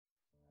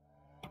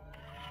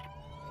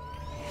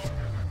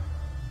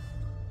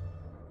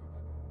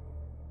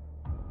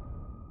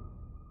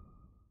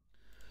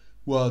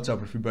What's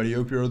up everybody,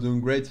 hope you're all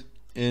doing great.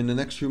 In the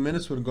next few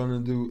minutes we're going to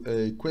do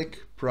a quick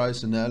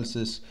price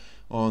analysis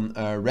on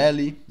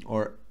Rally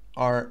or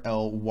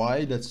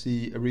RLY, that's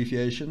the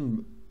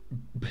abbreviation,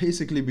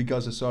 basically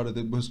because I saw that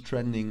it was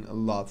trending a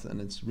lot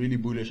and it's really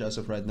bullish as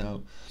of right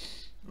now.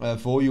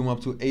 Volume up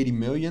to 80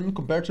 million,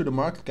 compared to the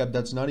market cap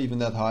that's not even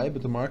that high,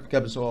 but the market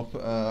cap is up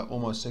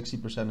almost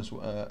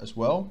 60% as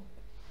well.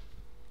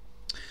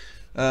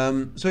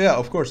 So yeah,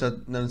 of course,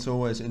 then it's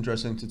always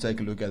interesting to take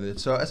a look at it.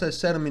 So as I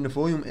said, I mean, the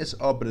volume is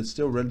up, but it's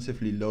still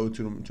relatively low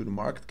to the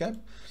market cap.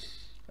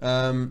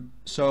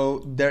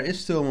 So there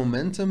is still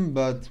momentum,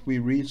 but we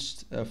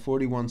reached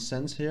 41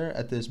 cents here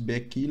at this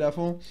big key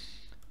level.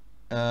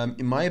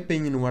 In my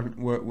opinion,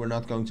 we're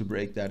not going to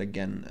break that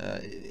again.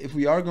 If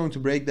we are going to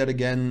break that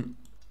again,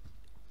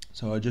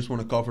 so I just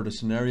want to cover the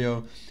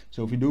scenario.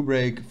 So if we do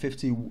break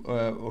 50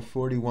 or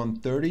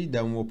 41.30,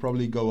 then we'll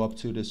probably go up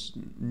to this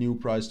new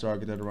price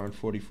target at around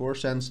 44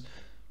 cents.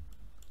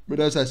 But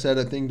as I said,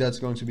 I think that's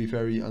going to be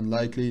very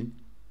unlikely.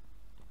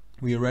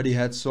 We already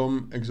had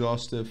some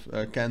exhaustive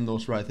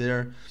candles right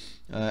there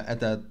at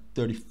that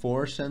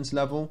 34 cents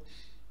level.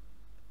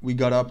 We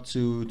got up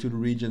to the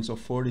regions of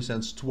 40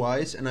 cents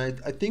twice, and I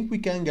think we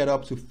can get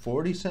up to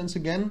 40 cents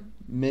again,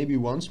 maybe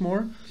once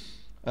more.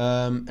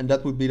 And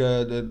that would be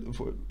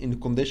in the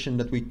condition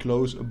that we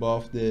close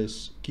above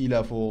this key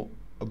level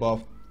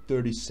above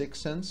 36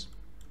 cents.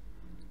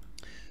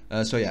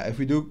 So yeah, if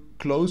we do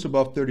close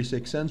above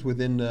 36 cents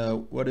within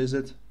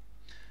within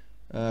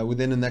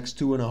the next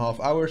 2.5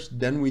 hours,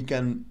 then we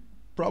can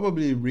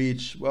probably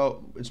reach,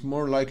 well, it's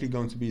more likely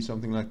going to be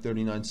something like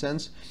 39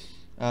 cents.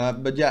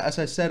 But yeah, as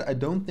I said, I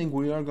don't think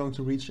we are going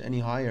to reach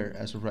any higher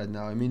as of right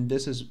now. I mean,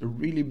 this is a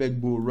really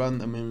big bull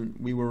run. I mean,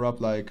 we were up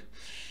like,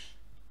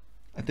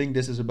 I think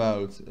this is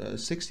about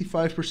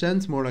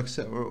 65%, more like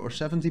or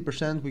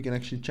 70%. We can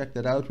actually check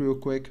that out real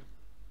quick.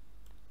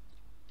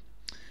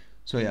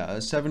 So yeah,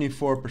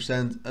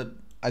 74%.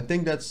 I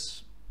think that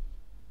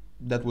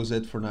was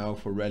it for now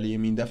for Rally. I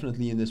mean,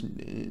 definitely in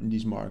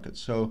these markets.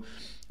 So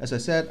as I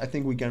said, I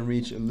think we can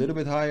reach a little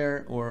bit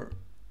higher or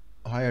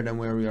higher than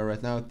where we are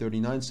right now,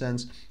 39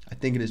 cents. I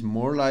think it is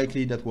more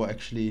likely that we'll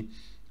actually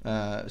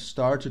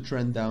start to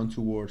trend down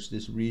towards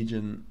this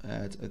region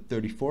at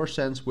 34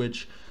 cents,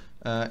 which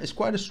it's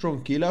quite a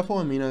strong key level.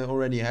 I mean, I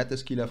already had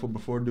this key level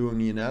before doing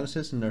the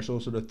analysis, and there's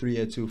also the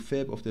 382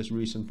 fib of this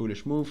recent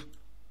bullish move.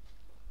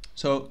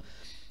 So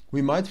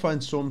we might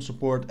find some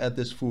support at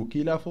this full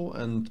key level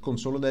and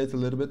consolidate a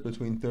little bit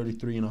between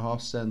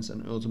 33.5 cents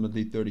and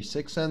ultimately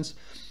 36 cents.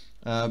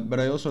 But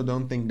I also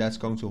don't think that's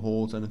going to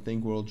hold, and I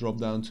think we'll drop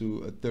down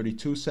to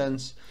 32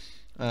 cents.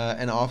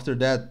 And after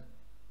that,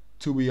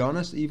 to be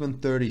honest, even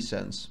 30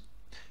 cents.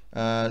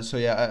 So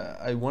yeah,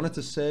 I wanted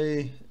to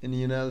say in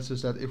the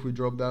analysis that if we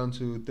drop down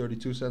to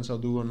 32 cents, I'll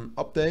do an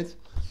update.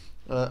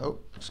 Oh,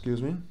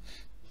 excuse me.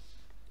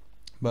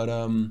 But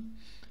I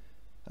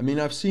mean,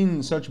 I've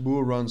seen such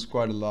bull runs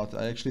quite a lot.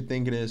 I actually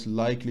think it is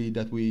likely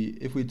that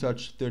if we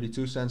touch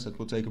 32 cents, that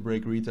we'll take a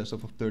break retest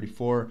of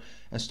 34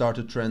 and start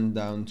to trend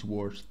down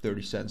towards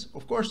 30 cents.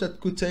 Of course,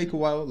 that could take a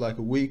while, like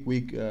a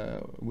week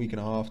and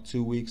a half,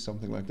 2 weeks,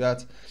 something like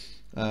that.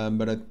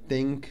 But I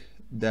think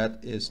that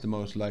is the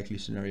most likely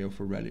scenario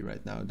for Rally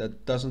right now.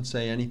 That doesn't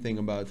say anything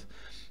about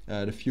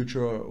the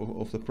future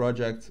of the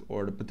project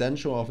or the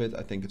potential of it.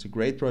 I think it's a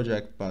great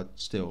project, but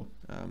still,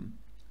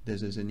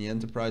 this is in the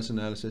enterprise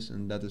analysis,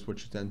 and that is what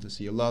you tend to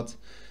see a lot,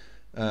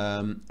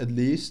 at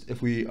least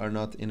if we are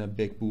not in a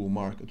big bull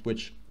market,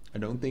 which I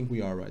don't think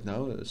we are right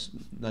now,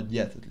 not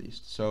yet at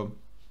least. So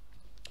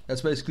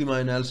that's basically my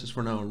analysis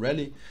for now on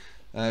Rally.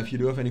 If you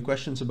do have any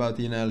questions about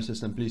the analysis,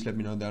 then please let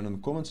me know down in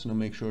the comments, and I'll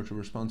make sure to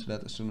respond to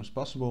that as soon as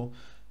possible.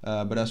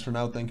 But as for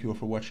now, thank you all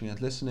for watching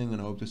and listening,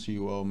 and I hope to see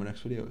you all in my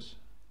next videos.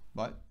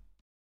 Bye.